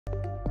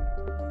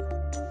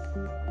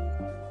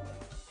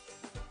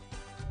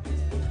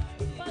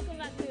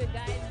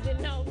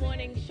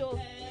show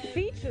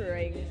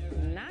featuring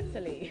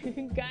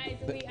Natalie. Guys,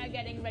 we are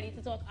getting ready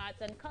to talk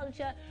arts and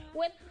culture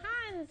with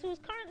Hans, who's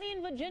currently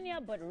in Virginia,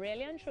 but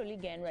really and truly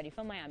getting ready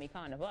for Miami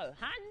Carnival.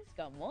 Hans,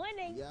 good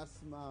morning. Yes,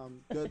 ma'am.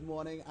 Good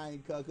morning,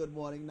 Anka. Good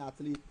morning,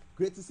 Natalie.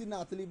 Great to see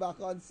Natalie back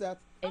on set.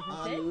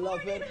 Isn't it?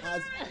 Love it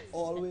as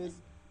always.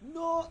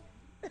 No,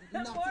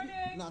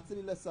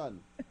 Natalie, listen.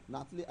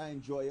 Natalie, I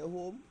enjoy your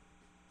home,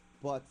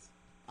 but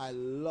I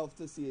love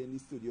to see you in the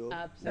studio.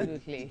 Absolutely.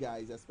 With the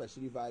guys,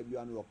 especially vibe you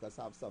and rockers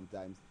have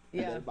sometimes.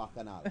 Yeah. And then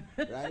bacchanal,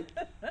 right?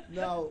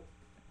 Now,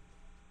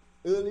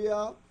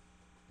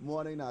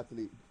 morning,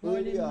 Natalie.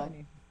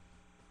 Morning.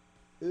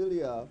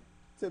 Earlier,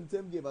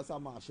 Tim gave us a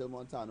Marshall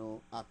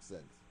Montano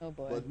accent. Oh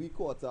boy. But we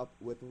caught up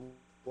with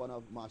one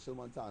of Marshall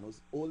Montano's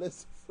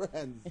oldest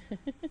friends,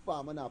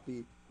 Farmer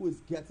Nappy, who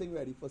is getting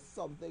ready for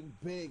something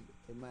big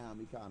in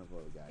Miami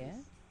Carnival, guys. Yeah,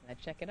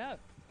 let's check it out.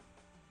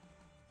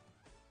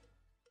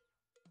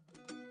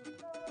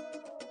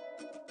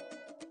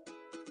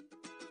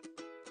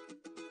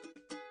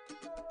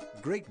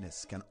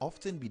 Greatness can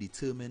often be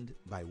determined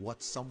by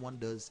what someone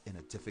does in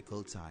a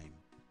difficult time.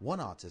 One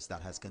artist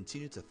that has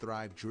continued to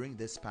thrive during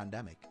this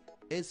pandemic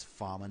is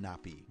Farmer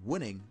Nappy,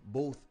 winning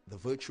both the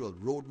virtual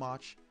Road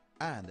March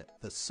and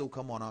the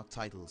Soca Monarch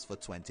titles for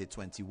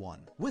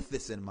 2021. With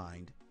this in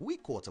mind, we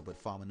caught up with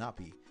Farmer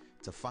Nappy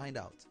to find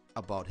out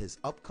about his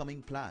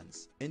upcoming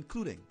plans,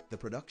 including the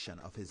production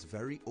of his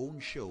very own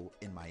show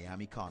in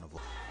Miami Carnival.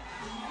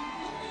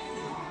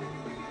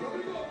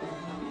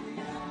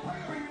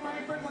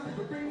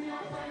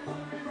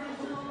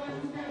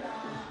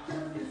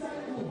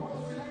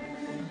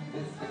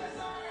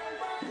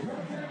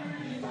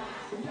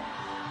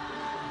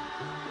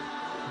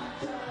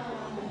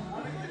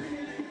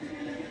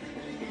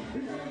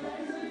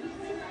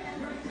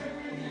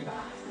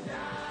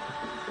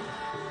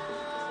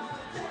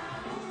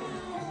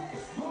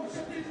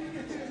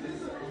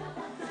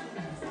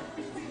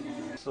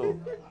 So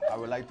I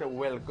would like to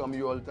welcome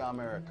you all to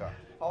America.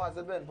 How has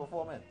it been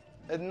performing?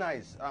 It's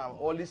nice.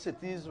 All the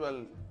cities,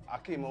 well, I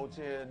came out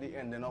here the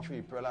ending of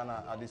April and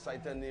I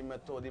decided to name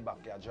it to the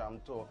Backyard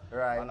Jam Tour.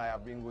 Right. And I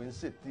have been going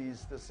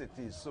cities to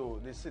cities. So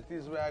the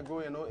cities where I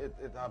go, you know, it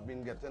have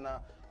been getting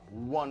a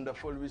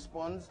wonderful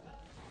response.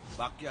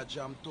 Backyard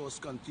Jam Tours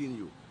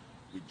continue.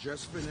 We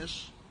just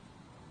finished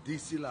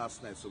DC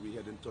last night, so we're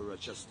heading to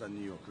Rochester,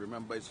 New York.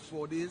 Remember, it's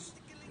 4 days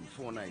and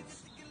 4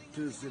 nights.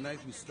 Thursday night,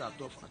 we start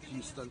off at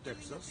Houston,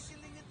 Texas.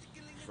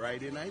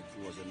 Friday night,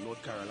 we was in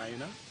North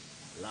Carolina.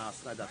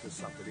 Last night, that is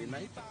Saturday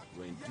night,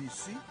 we're in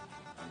DC.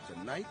 And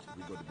tonight,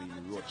 we're going to be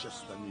in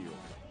Rochester, New York.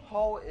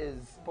 How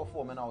is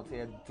performing out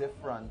here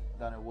different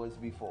than it was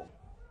before?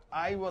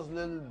 I was a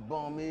little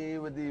bummy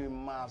with the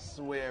mask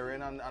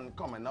wearing and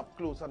coming up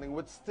close. I think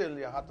with still,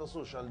 you had to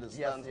social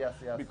distance. Yes.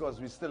 Because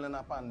we're still in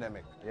a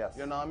pandemic. Yes.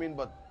 You know what I mean?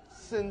 But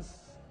since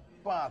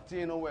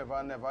party, you know, wherever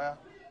I never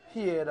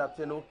hear that,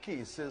 you know,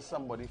 cases,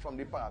 somebody from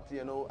the party,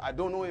 you know, I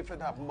don't know if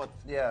it happened, but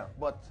yeah.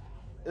 But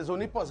it's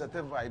only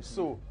positive vibes.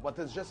 So, but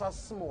it's just a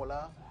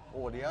smaller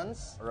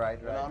audience. Right.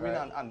 You know what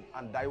I mean?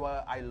 And that's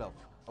what I love.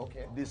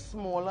 Okay. The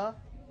smaller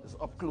is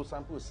up close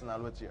and personal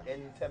with you.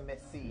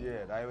 Intimacy.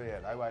 Yeah, that's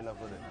what I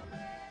love with it.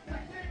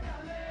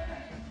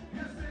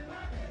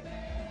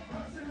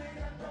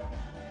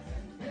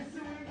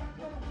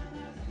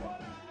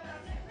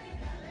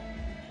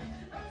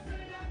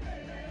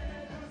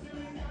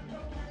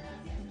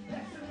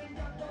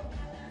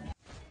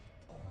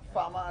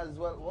 Farmer as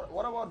well.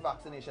 What about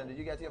vaccination? Did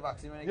you get your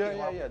vaccine when it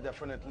came up? Yeah,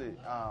 definitely.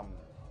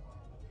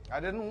 I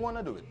didn't want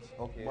to do it.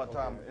 Okay. But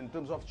in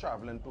terms of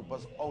traveling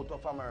purpose out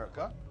of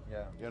America,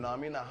 yeah. You know what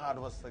I mean? I had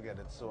was to get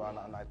it. So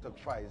and I took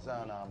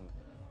Pfizer and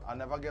I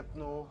never get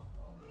no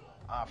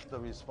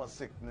afterwards for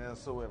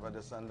sickness or whatever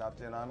this and that,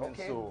 you know what I mean?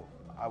 Okay. So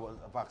I was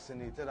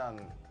vaccinated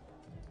and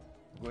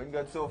Going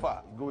good so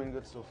far. Going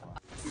good so far.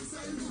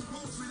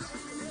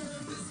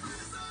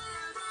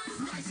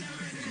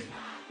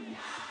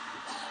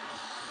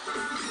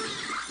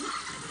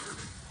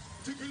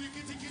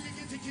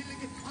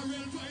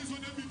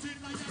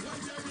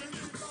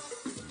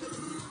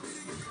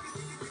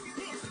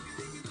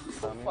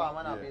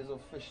 Farmer Nappy is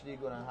officially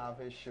going to have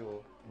his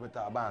show with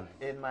our band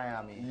in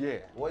Miami. Yeah.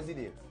 What's the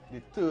date?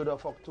 The 3rd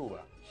of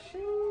October.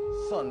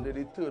 Shoo. Sunday,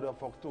 the 3rd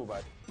of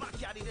October.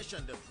 Backyard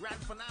Edition, the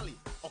grand finale,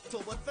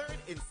 October 3rd,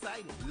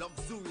 inside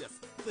luxurious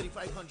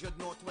 3500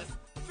 Northwest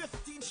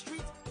 15th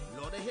Street,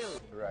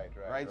 Lauderhill.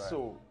 Right.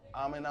 So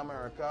I'm in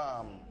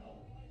America.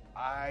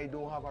 I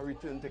don't have a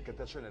return ticket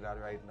to Trinidad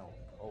right now.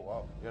 Oh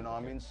wow. You know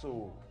what I mean?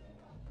 So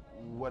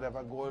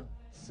whatever God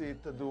say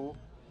to do,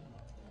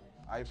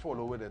 I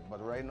follow with it.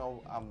 But right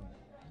now I'm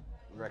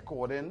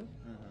recording.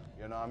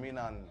 You know what I mean?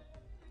 And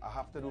I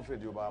have to do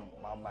video, but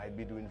I might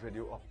be doing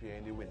video up here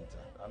in the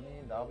winter. I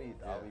mean, that'll be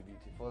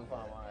beautiful,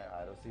 Farmer.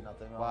 I don't see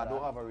nothing wrong But I with don't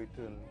that. have a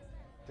return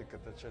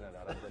ticket to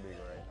Trinidad and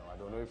Tobago right now. I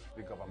don't know if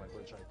the government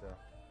will try to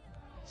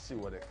see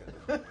what they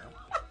can do.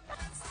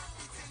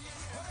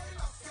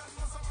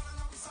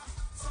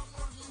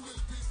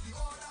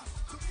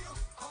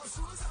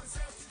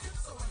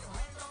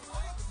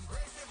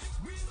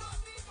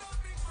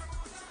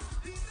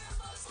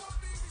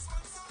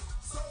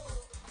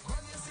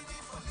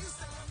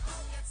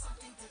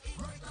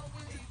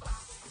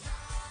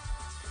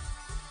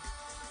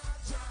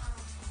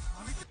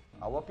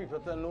 I want people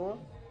to know,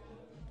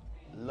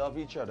 love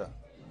each other.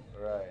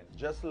 Right.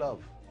 Just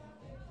love.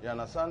 You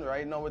understand?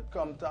 Right now it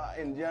come to, an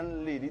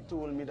Indian lady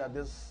told me that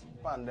this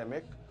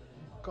pandemic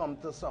come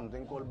to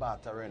something called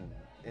bartering.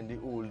 In the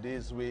old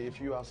days where if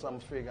you have some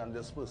fig and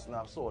this person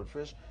have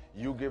saltfish,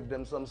 you give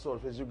them some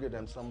saltfish, you give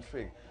them some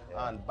fig.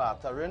 Yeah. And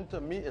bartering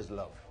to me is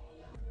love.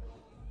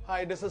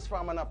 Hi, this is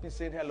Farmer Nappy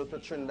saying hello to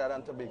Trinidad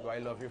and Tobago. I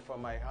love you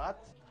from my heart.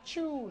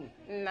 Tune.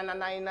 Na na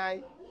na na.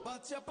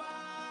 But you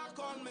park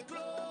all my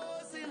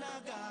clothes in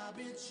a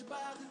garbage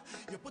bag.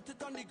 You put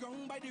it on the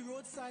ground by the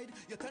roadside.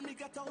 You tell me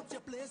get out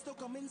your place to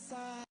come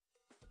inside.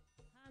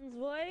 Hans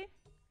boy,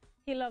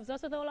 he loves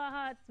us with all our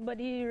hearts, but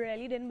he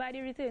really didn't buy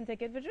the return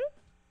ticket for you.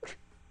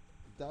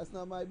 That's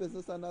not my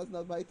business and that's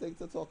not my thing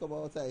to talk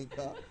about,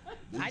 Anka.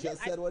 He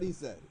just said what he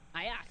said.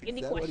 I asked him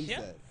the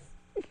question.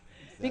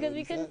 Because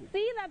we can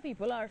see that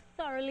people are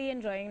thoroughly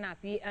enjoying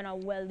Nappy and a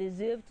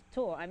well-deserved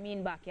tour. I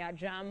mean, Backyard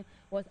Jam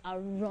was a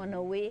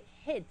runaway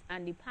hit,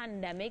 and the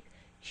pandemic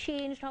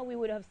changed how we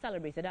would have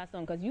celebrated that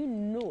song, because you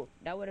know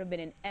that would have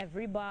been in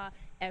every bar,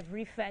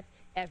 every fete,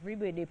 every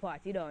birthday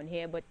party down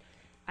here. But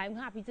I'm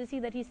happy to see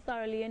that he's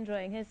thoroughly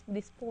enjoying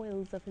the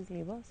spoils of his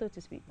labor, so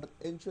to speak. But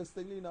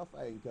interestingly enough,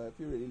 if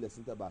you really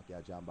listen to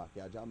Backyard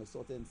Jam is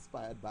sort of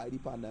inspired by the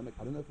pandemic.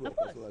 I don't know if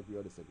workers will agree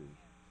or disagree.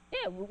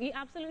 Yeah, we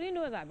absolutely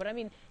know that. But I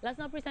mean, let's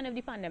not pretend if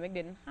the pandemic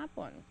didn't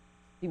happen.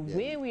 The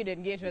way we'd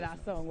engage with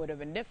that song would have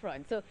been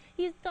different. So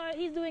he's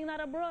doing that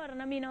abroad.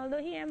 And I mean,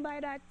 although he didn't buy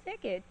that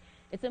ticket,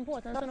 it's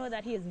important to know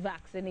that he is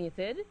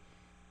vaccinated.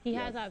 He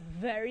has a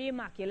very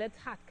immaculate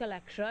hat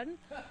collection.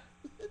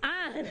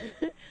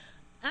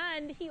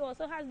 And he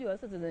also has dual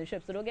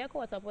citizenship, so don't get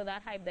caught up with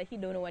that hype that he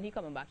don't know when he's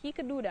coming back. He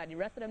could do that. The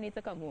rest of them need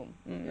to come home.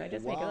 I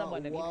just make it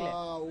abundantly clear.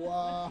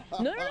 No.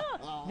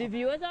 The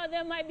viewers out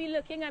there might be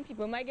looking and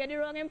people might get the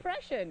wrong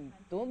impression.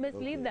 Don't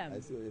mislead them. I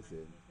see what you're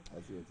saying.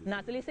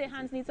 Natalie say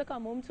Hans needs to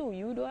come home too.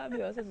 You don't have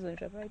dual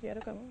citizenship, right? You have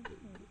to come home.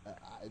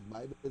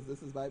 My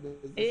business is my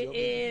business. Your business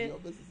is your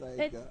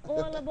business. It's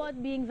all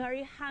about being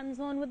very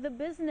hands-on with the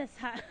business.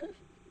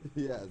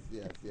 Yes.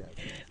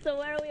 So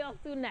where are we off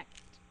to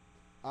next?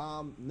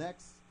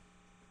 Next,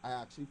 I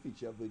actually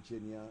feature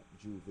Virginia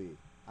Juve.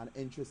 And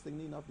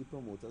interestingly enough, the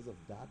promoters of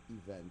that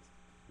event,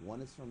 one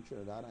is from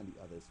Trinidad and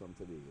the other is from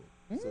Tobago.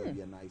 So it'll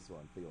be a nice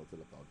one for you all to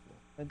look out for.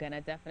 We're going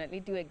to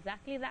definitely do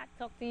exactly that.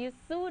 Talk to you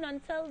soon.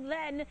 Until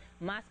then,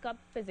 mask up,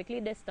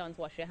 physically distance,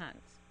 wash your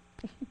hands.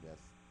 Yes,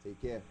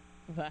 take care.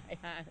 Bye,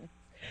 Hans.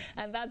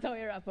 And that's how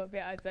we wrap up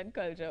your arts and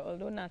culture.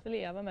 Although, Natalie,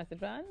 you have a message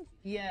for Hans?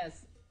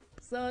 Yes.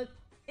 So,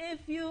 if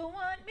you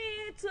want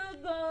me to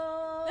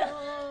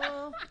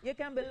go, you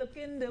can be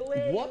looking the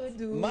way you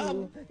do.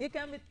 Ma'am? You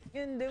can be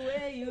looking the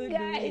way you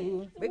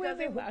do. Because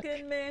you're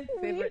hooking me.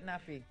 Favorite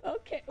Nappy.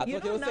 Okay. I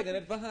thought you were singing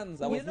it for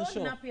Hans. I wasn't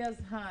sure. Nappy has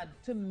had,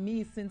 to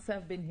me, since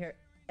I've been here,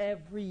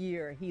 every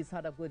year he's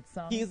had a good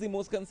song. He's the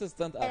most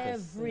consistent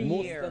artist. Every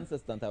year. Most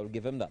consistent, I will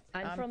give him that.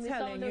 And I'm from the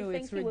telling sound you, of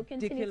things, it's he will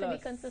continue to be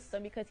ridiculous.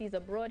 consistent because he's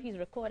abroad, he's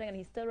recording, and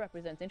he's still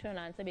representing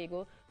Trinidad and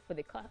Tobago for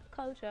the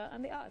culture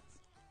and the arts.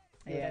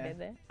 Yeah.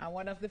 And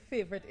one of the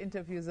favorite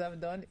interviews I've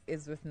done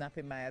is with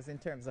Nappy Myers in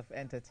terms of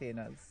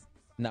entertainers.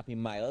 Nappy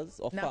Miles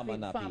or Farmer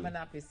Nappy? Farmer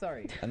Nappy,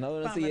 sorry. And I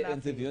want to see you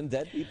interviewing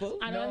dead people?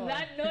 And on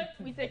that note,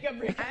 we take a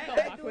break and come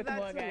back with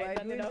more, guys.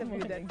 I do interview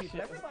dead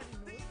people. Everybody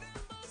knows.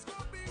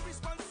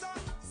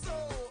 So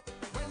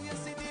when you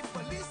see the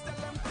police, tell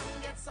them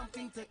come get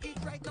something to eat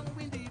right now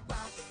in the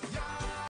bar.